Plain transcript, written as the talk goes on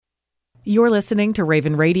You're listening to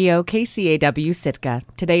Raven Radio, KCAW Sitka.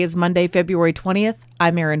 Today is Monday, February 20th.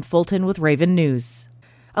 I'm Erin Fulton with Raven News.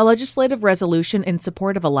 A legislative resolution in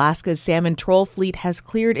support of Alaska's salmon troll fleet has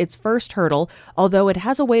cleared its first hurdle, although it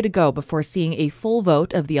has a way to go before seeing a full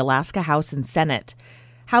vote of the Alaska House and Senate.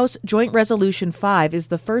 House Joint Resolution 5 is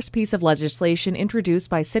the first piece of legislation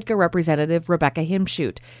introduced by Sitka Representative Rebecca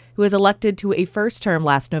Himschoot, who was elected to a first term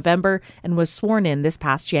last November and was sworn in this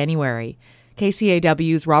past January.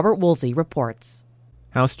 KCAW's Robert Woolsey reports.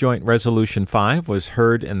 House Joint Resolution 5 was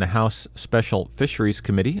heard in the House Special Fisheries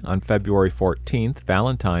Committee on February 14th,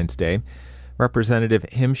 Valentine's Day. Representative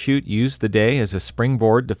Himschoot used the day as a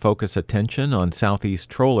springboard to focus attention on Southeast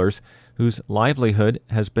trollers whose livelihood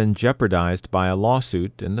has been jeopardized by a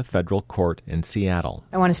lawsuit in the federal court in Seattle.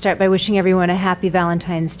 I want to start by wishing everyone a happy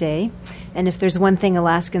Valentine's Day. And if there's one thing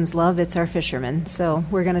Alaskans love, it's our fishermen. So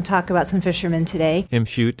we're going to talk about some fishermen today.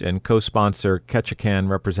 Himschoot and co-sponsor Ketchikan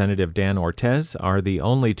Representative Dan Ortez are the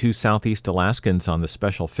only two Southeast Alaskans on the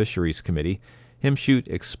Special Fisheries Committee. Himschoot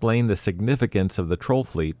explained the significance of the troll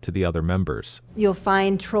fleet to the other members. You'll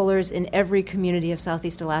find trollers in every community of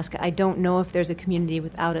Southeast Alaska. I don't know if there's a community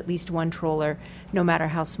without at least one troller, no matter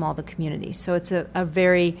how small the community. So it's a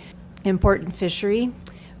very important fishery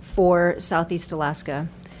for Southeast Alaska.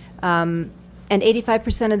 And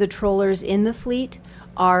 85% of the trollers in the fleet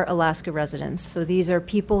are Alaska residents. So these are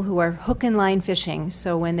people who are hook and line fishing.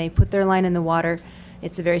 So when they put their line in the water,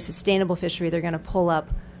 it's a very sustainable fishery. They're going to pull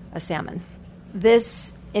up a salmon.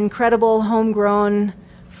 This incredible homegrown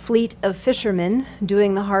fleet of fishermen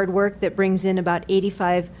doing the hard work that brings in about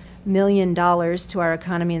 $85 million to our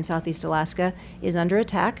economy in Southeast Alaska is under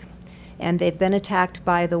attack, and they've been attacked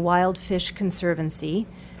by the Wild Fish Conservancy.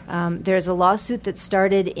 There's a lawsuit that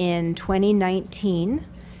started in 2019,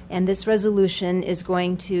 and this resolution is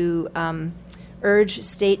going to urge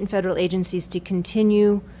state and federal agencies to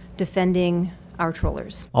continue defending our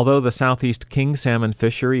trollers. Although the Southeast king salmon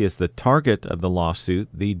fishery is the target of the lawsuit,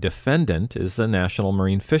 the defendant is the National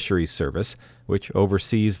Marine Fisheries Service, which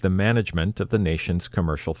oversees the management of the nation's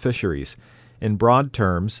commercial fisheries. In broad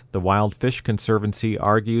terms, the Wild Fish Conservancy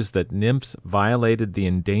argues that NMFS violated the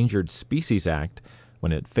Endangered Species Act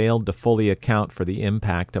when it failed to fully account for the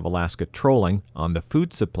impact of Alaska trolling on the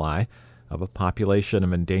food supply of a population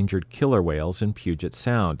of endangered killer whales in Puget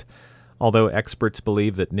Sound. Although experts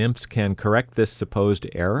believe that NMFS can correct this supposed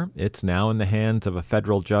error, it's now in the hands of a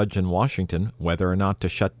federal judge in Washington whether or not to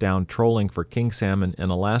shut down trolling for king salmon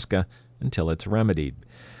in Alaska until it's remedied.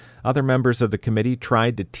 Other members of the committee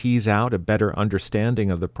tried to tease out a better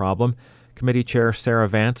understanding of the problem. Committee Chair Sarah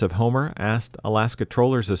Vance of Homer asked Alaska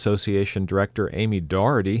Trollers Association Director Amy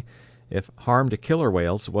Doherty if harm to killer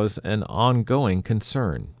whales was an ongoing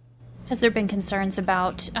concern. Has there been concerns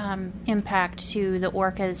about impact to the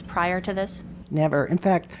orcas prior to this? Never. In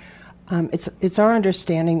fact, it's our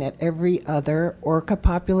understanding that every other orca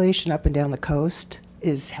population up and down the coast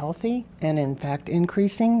is healthy and, in fact,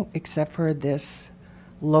 increasing, except for this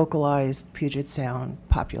localized Puget Sound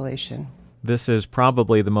population. This is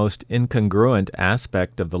probably the most incongruent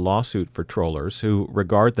aspect of the lawsuit for trollers, who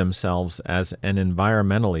regard themselves as an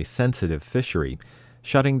environmentally sensitive fishery.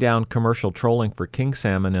 Shutting down commercial trolling for king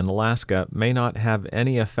salmon in Alaska may not have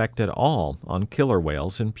any effect at all on killer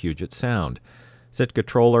whales in Puget Sound. Sitka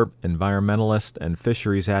troller, environmentalist, and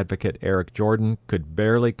fisheries advocate Eric Jordan could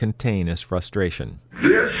barely contain his frustration.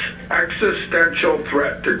 This existential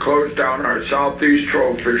threat to close down our Southeast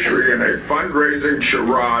troll fishery in a fundraising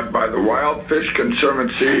charade by the Wild Fish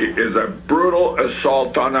Conservancy is a brutal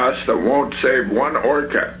assault on us that won't save one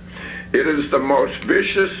orca. It is the most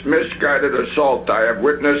vicious, misguided assault I have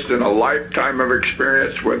witnessed in a lifetime of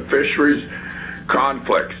experience with fisheries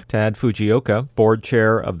conflicts. Tad Fujioka, board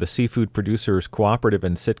chair of the Seafood Producers Cooperative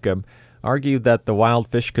in Sitka, argued that the Wild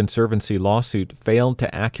Fish Conservancy lawsuit failed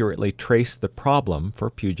to accurately trace the problem for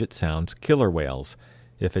Puget Sound's killer whales.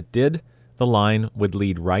 If it did, the line would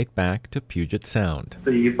lead right back to Puget Sound.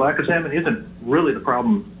 The black-eye salmon isn't really the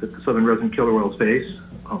problem that the southern resident killer whales face.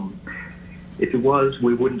 If it was,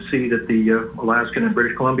 we wouldn't see that the Alaskan and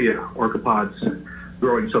British Columbia orcapods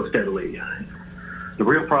growing so steadily. The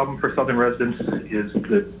real problem for southern residents is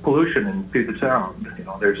the pollution in Puget Sound.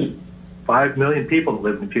 There's 5 million people that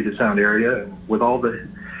live in the Puget Sound area, and with all the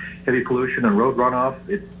heavy pollution and road runoff,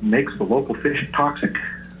 it makes the local fish toxic.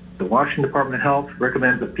 The Washington Department of Health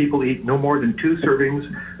recommends that people eat no more than 2 servings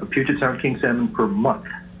of Puget Sound king salmon per month.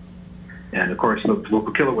 And of course, the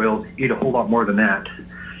local killer whales eat a whole lot more than that.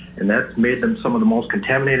 And that's made them some of the most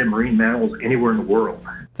contaminated marine mammals anywhere in the world.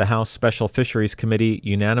 The House Special Fisheries Committee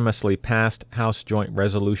unanimously passed House Joint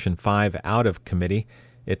Resolution 5 out of committee.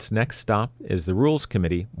 Its next stop is the Rules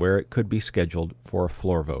Committee, where it could be scheduled for a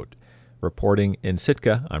floor vote. Reporting in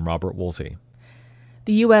Sitka, I'm Robert Woolsey.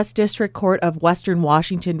 The U.S. District Court of Western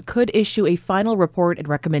Washington could issue a final report and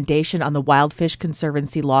recommendation on the Wild Fish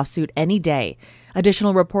Conservancy lawsuit any day.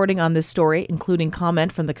 Additional reporting on this story, including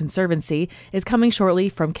comment from the Conservancy, is coming shortly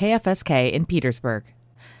from KFSK in Petersburg.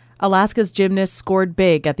 Alaska's gymnasts scored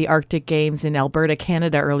big at the Arctic Games in Alberta,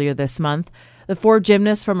 Canada earlier this month. The 4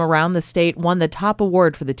 gymnasts from around the state won the top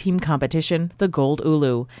award for the team competition, the Gold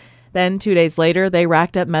Ulu. Then, 2 days later, they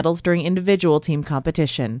racked up medals during individual team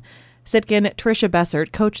competition. Sitkin Tricia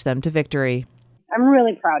Bessert coached them to victory. I'm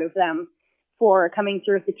really proud of them for coming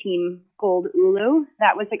through with the team Gold Ulu.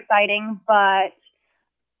 That was exciting, but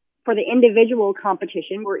for the individual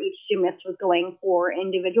competition where each gymnast was going for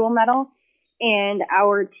individual medal, and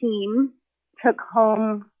our team took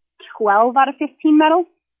home 12 out of 15 medals.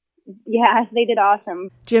 Yeah, they did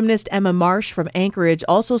awesome. Gymnast Emma Marsh from Anchorage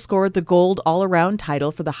also scored the gold all-around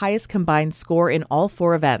title for the highest combined score in all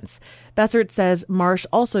 4 events. Bessert says Marsh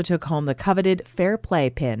also took home the coveted Fair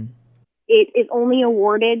Play pin. It is only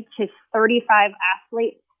awarded to 35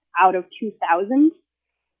 athletes out of 2,000,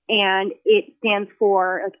 and it stands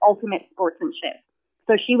for ultimate sportsmanship.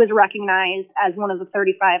 So she was recognized as one of the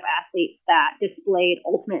 35 athletes that displayed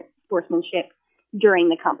ultimate sportsmanship during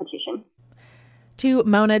the competition. 2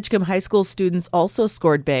 Mount Edgecombe High School students also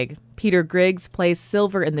scored big. Peter Griggs placed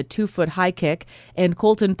silver in the 2-foot high kick, and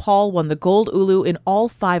Colton Paul won the Gold Ulu in all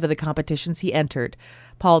 5 of the competitions he entered.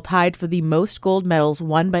 Paul tied for the most gold medals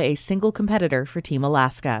won by a single competitor for Team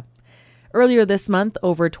Alaska. Earlier this month,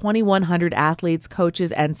 over 2,100 athletes,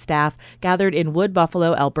 coaches, and staff gathered in Wood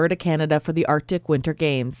Buffalo, Alberta, Canada for the Arctic Winter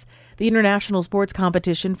Games. The international sports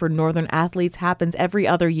competition for northern athletes happens every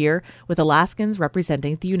other year, with Alaskans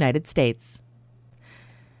representing the United States.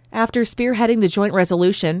 After spearheading the joint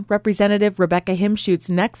resolution, Representative Rebecca Himschute's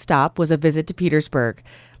next stop was a visit to Petersburg.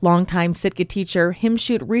 Longtime Sitka teacher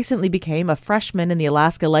Himschute recently became a freshman in the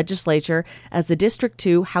Alaska legislature as the District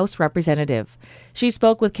 2 House Representative. She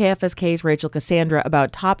spoke with KFSK's Rachel Cassandra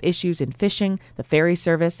about top issues in fishing, the ferry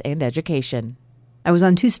service, and education. I was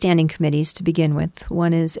on 2 standing committees to begin with.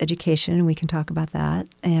 One is education, and we can talk about that,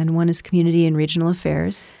 and one is community and regional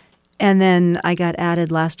affairs. And then I got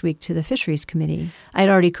added last week to the Fisheries Committee. I'd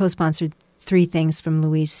already co-sponsored 3 things from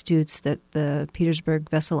Louise Stutz that the Petersburg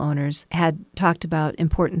vessel owners had talked about,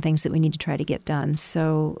 important things that we need to try to get done.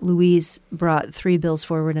 So Louise brought 3 bills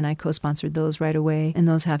forward, and I co-sponsored those right away. And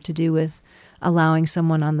those have to do with allowing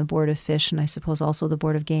someone on the Board of Fish, and I suppose also the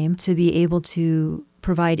Board of Game, to be able to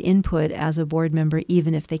provide input as a board member,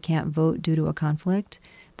 even if they can't vote due to a conflict.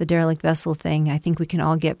 The derelict vessel thing, I think we can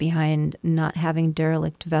all get behind not having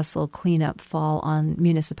derelict vessel cleanup fall on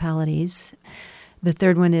municipalities. The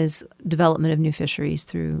third one is development of new fisheries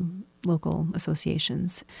through local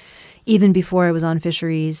associations. Even before I was on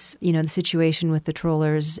fisheries, the situation with the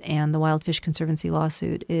trawlers and the Wild Fish Conservancy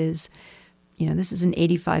lawsuit is, this is an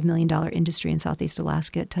 $85 million industry in Southeast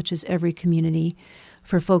Alaska. It touches every community.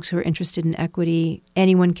 For folks who are interested in equity,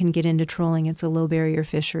 anyone can get into trolling. It's a low barrier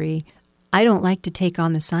fishery. I don't like to take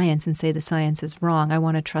on the science and say the science is wrong. I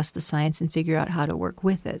want to trust the science and figure out how to work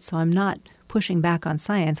with it. So I'm not pushing back on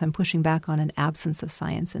science. I'm pushing back on an absence of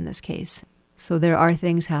science in this case. So there are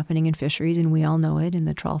things happening in fisheries, and we all know it, in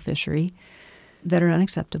the trawl fishery, that are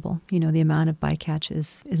unacceptable. The amount of bycatch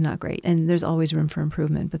is not great. And there's always room for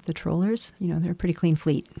improvement. But the trawlers, they're a pretty clean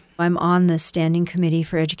fleet. I'm on the Standing Committee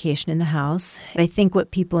for Education in the House. I think what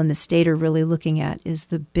people in the state are really looking at is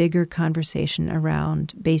the bigger conversation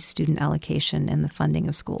around base student allocation and the funding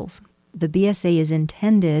of schools. The BSA is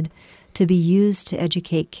intended to be used to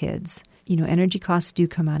educate kids. Energy costs do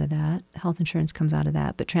come out of that. Health insurance comes out of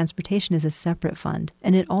that. But transportation is a separate fund,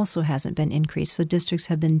 and it also hasn't been increased. So districts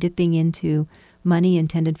have been dipping into money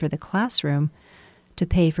intended for the classroom to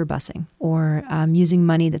pay for busing, or using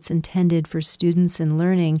money that's intended for students and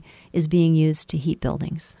learning is being used to heat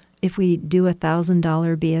buildings. If we do a $1,000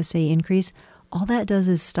 BSA increase, all that does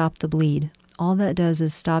is stop the bleed. All that does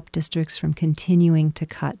is stop districts from continuing to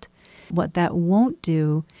cut. What that won't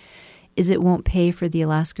do is it won't pay for the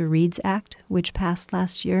Alaska READS Act, which passed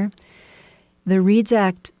last year. The READS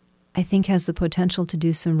Act, I think, has the potential to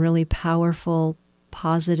do some really powerful,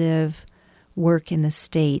 positive work in the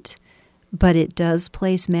state, but it does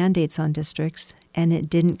place mandates on districts, and it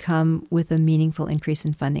didn't come with a meaningful increase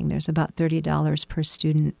in funding. There's about $30 per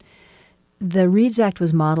student. The READS Act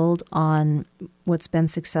was modeled on what's been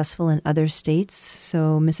successful in other states.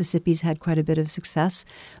 So Mississippi's had quite a bit of success,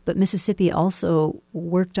 but Mississippi also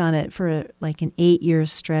worked on it for an 8-year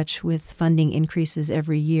stretch with funding increases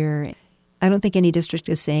every year. I don't think any district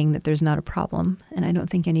is saying that there's not a problem, and I don't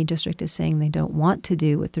think any district is saying they don't want to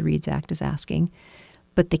do what the READS Act is asking.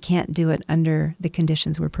 but they can't do it under the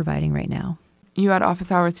conditions we're providing right now. You had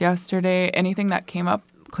office hours yesterday. Anything that came up?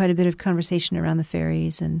 Quite a bit of conversation around the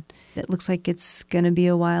ferries, and it looks like it's going to be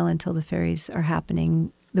a while until the ferries are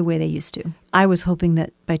happening the way they used to. I was hoping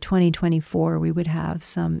that by 2024 we would have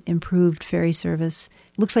some improved ferry service.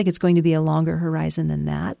 Looks like it's going to be a longer horizon than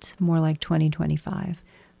that, more like 2025.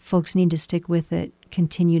 Folks need to stick with it,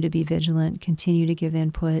 continue to be vigilant, continue to give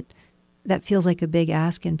input. That feels like a big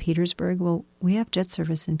ask in Petersburg. Well, we have jet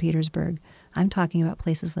service in Petersburg. I'm talking about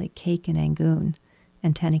places like Cake and Angoon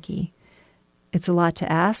and Teneke. It's a lot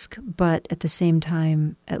to ask, but at the same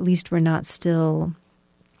time, at least we're not still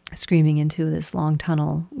screaming into this long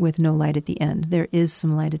tunnel with no light at the end. There is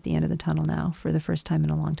some light at the end of the tunnel now for the first time in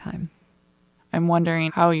a long time. I'm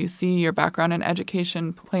wondering how you see your background in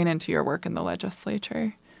education playing into your work in the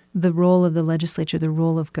legislature. The role of the legislature, the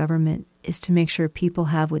role of government, is to make sure people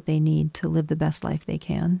have what they need to live the best life they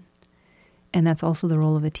can. And that's also the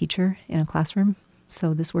role of a teacher in a classroom.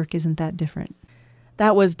 So this work isn't that different.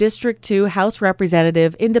 That was District 2 House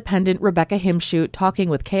Representative Independent Rebecca Himschoot talking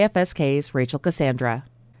with KFSK's Rachel Cassandra.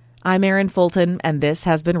 I'm Erin Fulton, and this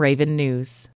has been Raven News.